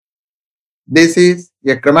This is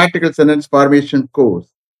a grammatical sentence formation course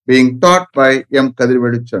being taught by M.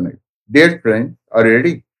 Kadirvedi Chennai. Dear friends, are you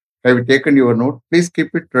ready? Have you taken your note? Please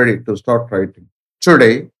keep it ready to start writing.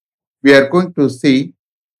 Today, we are going to see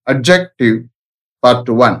adjective part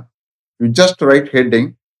 1. You just write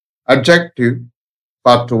heading adjective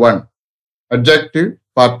part 1. Adjective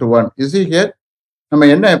part 1. You see here? நம்ம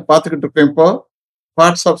என்ன பார்த்துக்கிட்டு இருக்கோம் இப்போ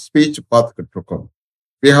parts of speech பார்த்துக்கிட்டு இருக்கோம்.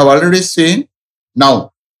 We have already seen noun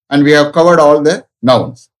and we have covered all the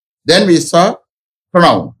nouns. Then we saw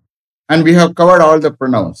pronoun and we have covered all the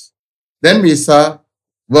pronouns. Then we saw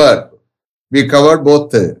verb. We covered both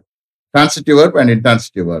the transitive verb and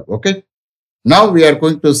intransitive verb. Okay. Now we are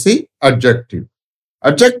going to see adjective.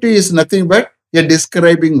 Adjective is nothing but a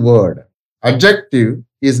describing word. Adjective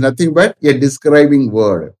is nothing but a describing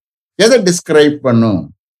word. எதை describe பண்ணும்?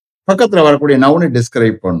 பக்கத்தில் வரக்கூடிய நவுனை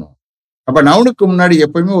describe பண்ணும். அப்ப நவுனுக்கு முன்னாடி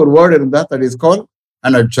எப்பயுமே ஒரு word இருந்தா that is called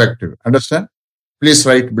an adjective. Understand? Please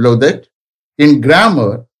write below that. In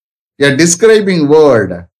grammar, a describing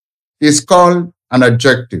word is called an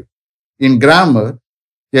adjective. In grammar,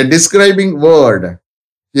 a describing word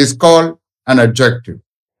is called an adjective.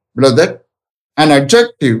 Below that, an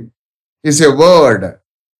adjective is a word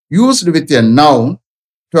used with a noun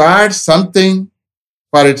to add something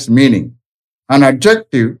for its meaning. An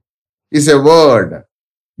adjective is a word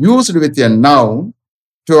used with a noun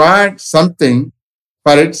to add something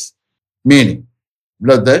for its meaning.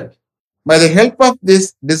 Below that, by the help of this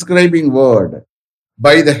describing word,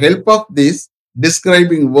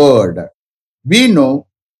 we know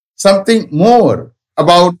something more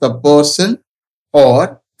about the person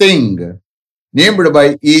or thing named by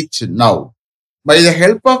each noun. By the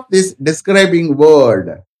help of this describing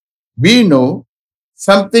word, we know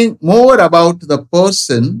something more about the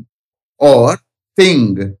person or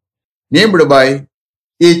thing named by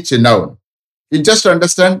each noun. You just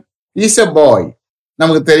understand, he's a boy.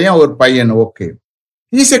 நமக்கு தெரியும் ஒரு பையன். Okay.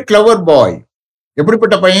 He's a clever boy.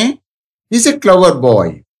 எப்படிப்பட்ட பையன்? He's a clever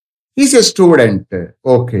boy. He's a student.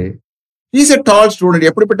 Okay. He's a tall student.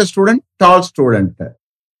 எப்படிப்பட்ட student? Tall student.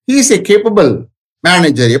 He's a capable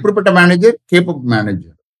manager. எப்படிப்பட்ட manager? Capable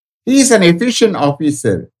manager. He is an efficient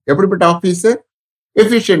officer. எப்படிப்பட்ட officer?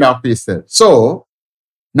 Efficient officer. So,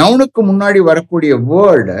 நவுனுக்கு முன்னாடி வரக்கூடிய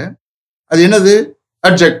word அது என்னது?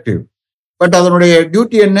 Adjective. But அதனுடைய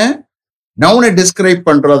duty என்ன? நவுனை டிஸ்கிரைப்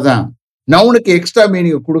பண்றதுதான். நவுனுக்கு எக்ஸ்ட்ரா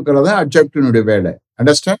மீனிங் கொடுக்கறதா அட்ஜெக்டிவ் வேலை.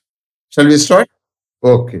 Understand? Shall we start?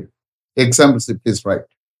 Okay. Examples, please write.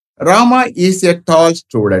 Rama is a tall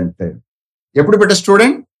student. எப்படிப்பட்ட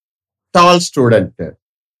student? Tall student.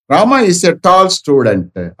 Rama is a tall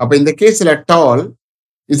student. அப்ப இந்த கேஸ்ல tall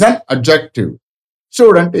is an adjective.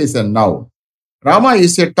 Student is a noun. Rama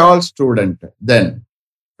is a tall student. Then,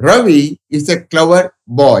 Ravi is a clever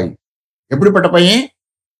boy. எப்படிப்பட்ட பையன்?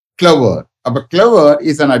 Clever. அப்ப clever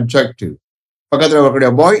is an adjective. பக்கத்தில்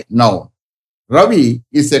வரக்கூடிய boy, noun. Ravi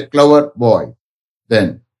is a clever boy. Then,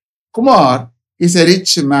 Kumar is a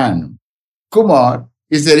rich man. Kumar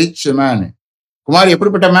is a rich man. Kumar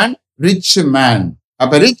எப்படிப்பட்ட man? Rich man.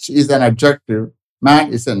 அப்ப rich is an adjective.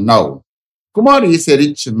 Man is a noun. Kumar is a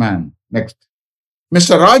rich man. Next.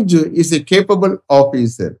 Mr. Raju is a capable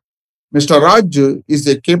officer. Mr. Raju is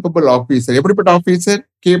a capable officer. எப்படிப்பட்ட officer?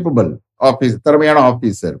 Capable officer. திறமையான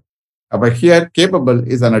officer. அப்ப here capable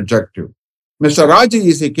is an adjective. Mr. Raju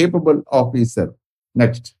is a capable officer.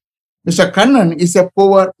 Next. Mr. Kannan is a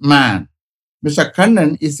poor man. Mr.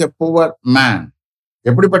 Kannan is a poor man.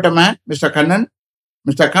 எப்படிப்பட்ட man? Mr. Kannan.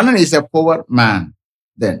 Mr. Kannan is a poor man.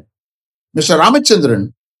 Then, Mr. Ramachandran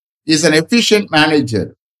is an efficient manager.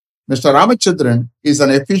 Mr. Ramachandran is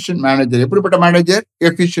an efficient manager. எப்படிப்பட்ட manager?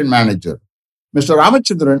 Efficient manager. Mr.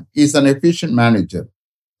 Ramachandran is an efficient manager.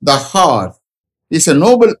 The horse is a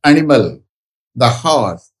noble animal. The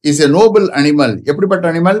horse is a noble animal. எப்படிப்பட்ட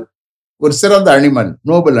animal? ஒரு சிறந்த animal.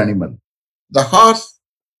 Noble animal. The horse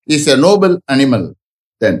is a noble animal.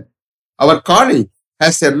 Then, our college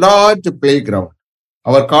has a large playground.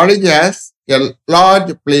 Our college has a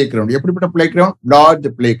large playground. எப்படிப்பட்ட playground? Large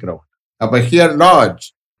playground. அப்ப here large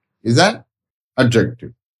is an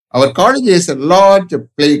adjective. Our college is a large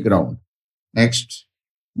playground. Next.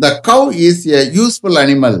 The cow is a useful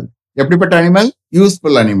animal. எப்படிப்பட்ட animal?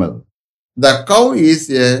 Useful animal. The cow is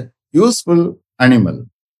a useful animal.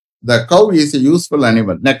 The cow is a useful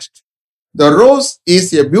animal. Next. The rose is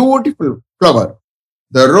a beautiful flower.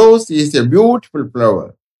 The rose is a beautiful flower.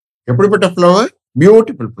 எப்படிப்பட்ட flower?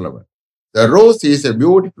 Beautiful flower. The rose is a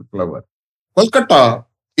beautiful flower. Kolkata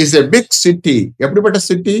is a big city. எப்படிப்பட்ட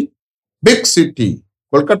city? Big city.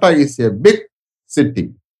 Kolkata is a big city.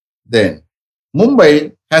 Then, Mumbai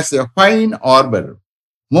has a fine harbor.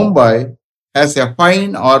 Mumbai has a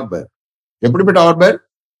fine harbor. எப்படிப்பட்ட harbor?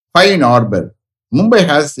 Fine harbor. Mumbai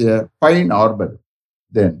has a fine harbor.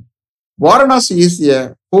 Then Varanasi is a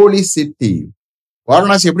holy city.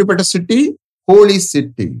 Varanasi எப்படிப்பட்ட city? Holy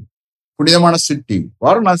city. புனிதமான city.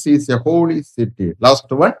 Varanasi is a holy city. Last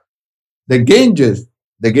one. The Ganges.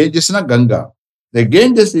 The Ganges na Ganga. The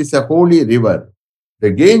Ganges is a holy river.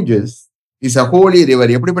 The Ganges is a holy river.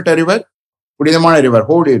 எப்படிப்பட்ட river? புனிதமான river.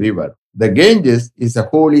 Holy river. The Ganges is a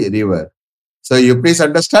holy river. So you please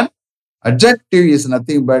understand. Adjective is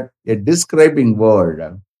nothing but a describing word.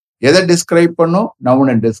 எதை describe பண்ணும்? Noun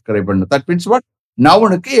describe பண்ணும். That means what?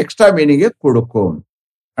 Nounக்கு extra meaning கொடுக்கும்.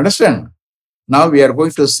 Understand? Now we are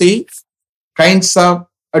going to see kinds of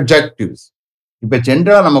adjectives. இப்ப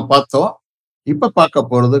ஜெனரலா நம்ம பார்த்தோம். இப்ப பார்க்க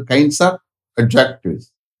போறது kinds of adjectives.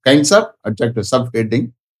 Kinds of adjectives. Subheading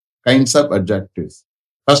kinds of adjectives.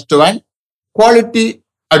 First one, quality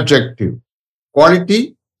adjective. Quality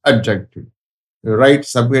adjective. You write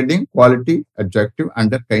subheading quality adjective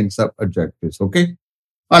under kinds of adjectives. Okay.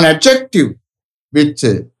 An adjective which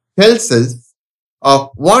tells us of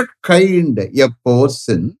what kind a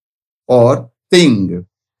person or thing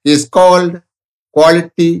is called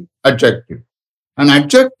quality adjective. An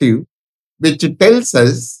adjective which tells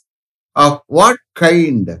us of what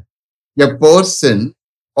kind a person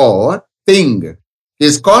or thing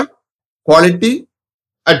is called quality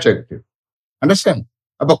adjective. Understand?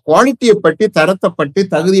 அப்ப குவாலிட்டியை பற்றி, தரத்தை பற்றி,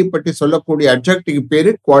 தகுதியை பற்றி சொல்லக்கூடிய adjective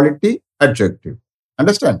பேரு quality adjective.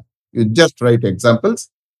 Understand? You just write examples.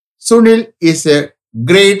 Sunil is a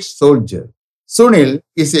great soldier. Sunil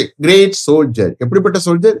is a great soldier. எப்படிப்பட்ட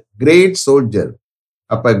சோல்ஜர்? Great soldier.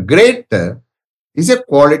 அப்ப great is a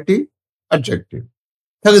quality adjective.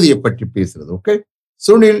 தகுதியை பற்றி பேசுறது. Okay.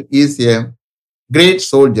 Sunil is a great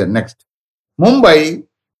soldier. Next, Mumbai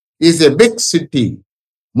is a big city.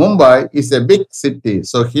 Mumbai is a big city.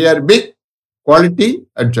 So here big quality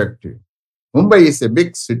adjective. Mumbai is a big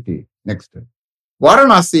city. Next.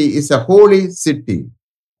 Varanasi is a holy city.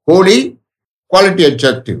 Holy quality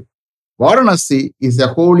adjective. Varanasi is a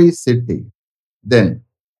holy city. Then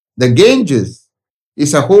the Ganges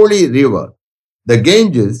is a holy river. The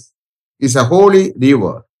Ganges is a holy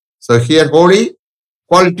river. So here holy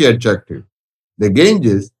quality adjective. The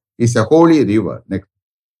Ganges is a holy river. Next.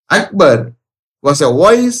 Akbar was a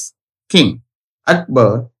wise king.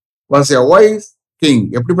 Akbar was a wise king.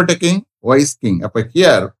 எப்படிப்பட்ட king? Wise king. அப்ப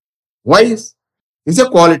here wise is a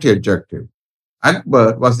quality adjective. Akbar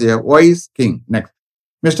was a wise king. Next.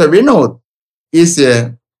 Mr. Vinod is a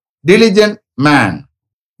diligent man.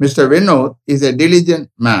 Mr. Vinod is a diligent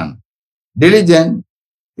man. Diligent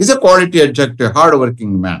is a quality adjective.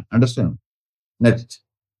 Hardworking man. Understand? Next.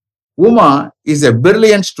 Uma is a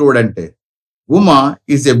brilliant student. Uma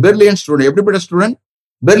is a brilliant student. Everybody student?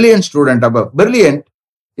 Brilliant student. Above. Brilliant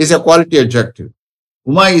is a quality adjective.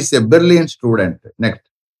 Uma is a brilliant student. Next.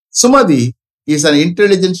 Sumadi is an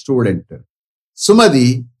intelligent student. Sumadi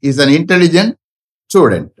is an intelligent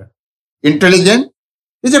student. Intelligent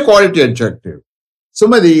is a quality adjective.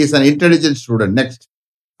 Sumadi is an intelligent student. Next.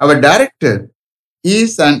 Our director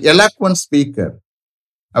is an eloquent speaker.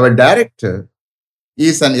 Our director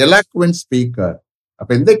is an eloquent speaker.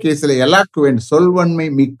 அப்ப இந்த கேஸ்ல எலாக்குவேண்ட் சொல்வன்மை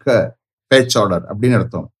மிக்க பேச்சாளர் அப்படின்னு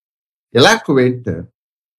அர்த்தம். எலாக்குவேண்ட்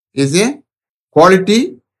is a quality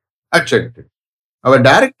adjective. Our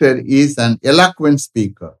director is an eloquent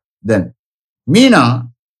speaker. Then Meena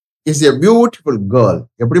is a beautiful girl.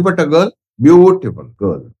 எப்படிப்பட்ட girl? Beautiful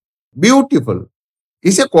girl. Beautiful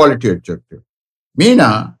is a quality adjective. Meena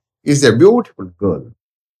is a beautiful girl.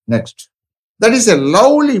 Next, that is a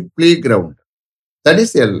lovely play ground. That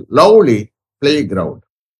is a lovely playground.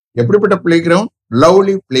 எப்படிப்பட்ட playground?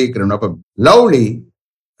 Lovely playground. அப்ப lovely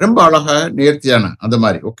ரொம்ப அழகா நேர்த்தியான அந்த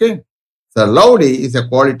மாதிரி. Okay. So lovely is a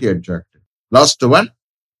quality adjective. Last one,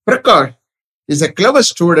 Prakash is a clever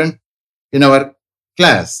student in our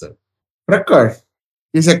class. Prakash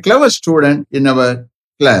is a clever student in our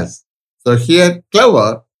class. So here clever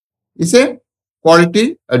is a quality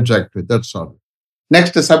adjective. That's all.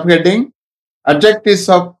 Next subheading, adjectives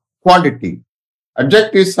of quantity.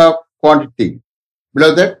 Adjectives of quantity.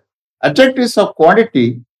 Below that, adjectives of quantity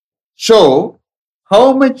show how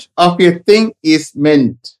much of a thing is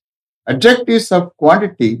meant. Adjectives of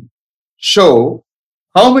quantity show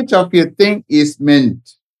how much of a thing is meant.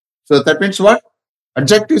 So that means what?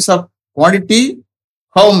 Adjectives of quantity,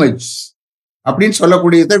 how much. அப்படின்னு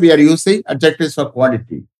சொல்லக்கூடியதை we are using adjectives of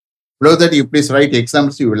quantity. Below that, you please write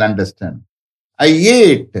examples, you will understand. I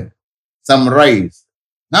ate some rice.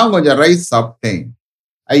 Now கொஞ்சம் rice சாப்பிட்டேன்.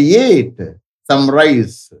 I ate some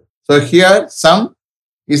rice. So here some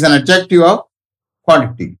is an adjective of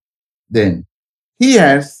quantity. Then he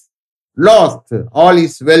has lost all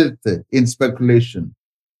his wealth in speculation.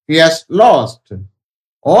 He has lost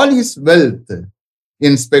all his wealth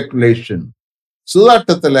in speculation.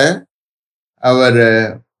 சூதாட்டத்துல அவர்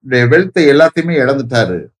wealth எல்லாத்தையுமே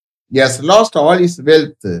இழந்துட்டாரு. He has lost all his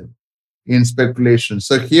wealth in speculation.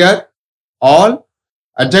 So here, all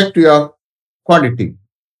adjective of quantity.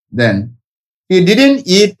 Then, he didn't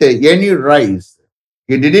eat any rice.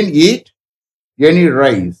 He didn't eat any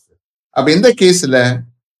rice. அப்ப இந்த கேஸ்ல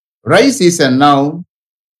rice is a noun.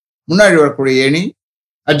 முன்னாடி வரக்கூடிய any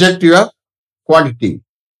adjective of quantity.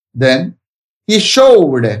 Then, he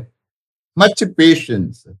showed much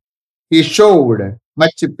patience. He showed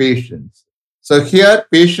much patience. So here,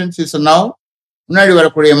 patience is a noun. முன்னாடி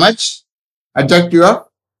வரக்கூடிய much adjective of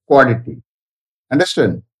quantity.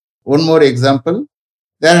 Understand? One more example.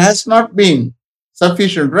 There has not been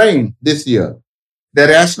sufficient rain this year.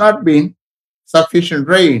 There has not been sufficient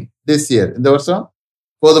rain this year. இந்த வருஷம்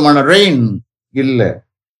போதுமான rain இல்லை.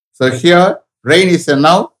 So here, rain is a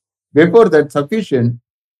noun. Before that, sufficient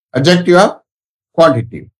adjective of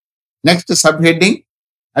quantity. Next subheading,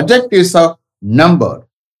 adjectives of number.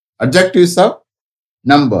 Adjectives of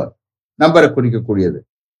number. Number குறிக்கக்கூடியது.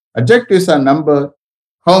 Adjectives of number.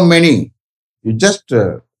 How many? You just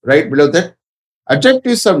write below that.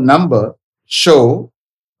 Adjectives of number show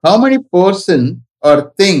how many persons or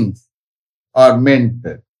things are meant.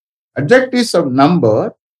 Adjectives of number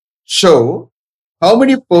show how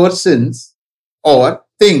many persons or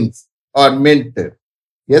things are meant.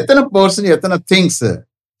 எத்தனை person, எத்தனை things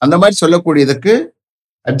அந்த மாதிரி சொல்லக்கூடியதுக்கு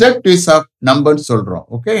adjectives of number சொல்றோம்.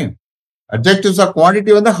 Okay? Adjectives of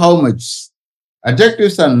quantity வந்து how much.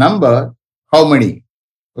 Adjectives of number, how many.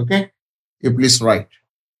 Okay? You please write.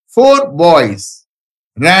 4 boys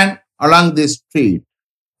ran along the street.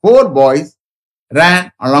 4 boys ran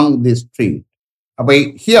along the street.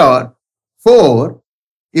 Here, 4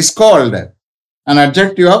 is called an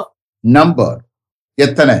adjective of number.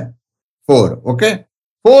 எத்தனை? 4. Okay?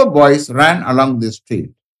 4 boys ran along the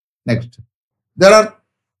street. Next. There are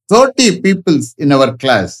 30 people in our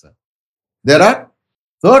class. There are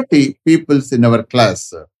 30 people in our class.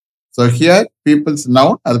 So here, people's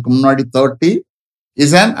noun, அதுக்கு முன்னாடி 30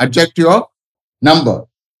 is an adjective of number.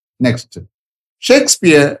 Next.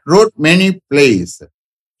 Shakespeare wrote many plays.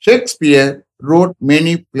 Shakespeare wrote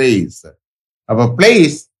many plays. அப்ப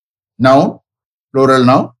plays, noun, plural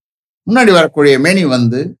noun. முன்னாடி வரக்கூடிய many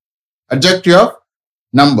வந்து adjective of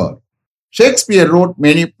number. Shakespeare wrote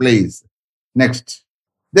many plays. Next.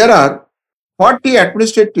 There are 40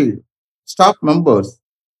 administrative staff members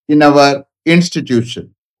in our institution.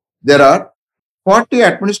 There are 40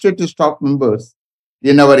 administrative staff members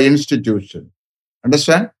in our institution.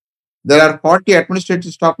 Understand? There are 40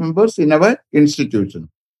 administrative staff members in our institution.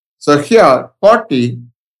 So here, 40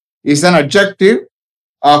 is an adjective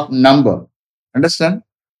of number. Understand?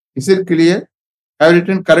 Is it clear? Have I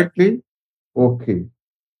written correctly? Okay.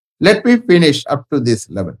 Let me finish up to this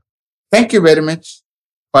level. Thank you very much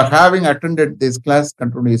for having attended this class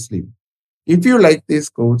continuously. If you like this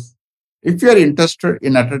course, if you are interested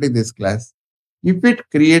in attending this class, if it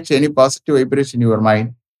creates any positive vibration in your mind,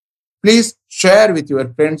 please share with your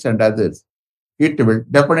friends and others. It will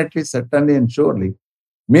definitely, certainly and surely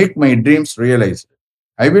make my dreams realized.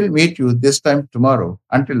 I will meet you this time tomorrow.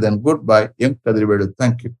 Until then, goodbye. Young Kadrivedu.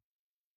 Thank you.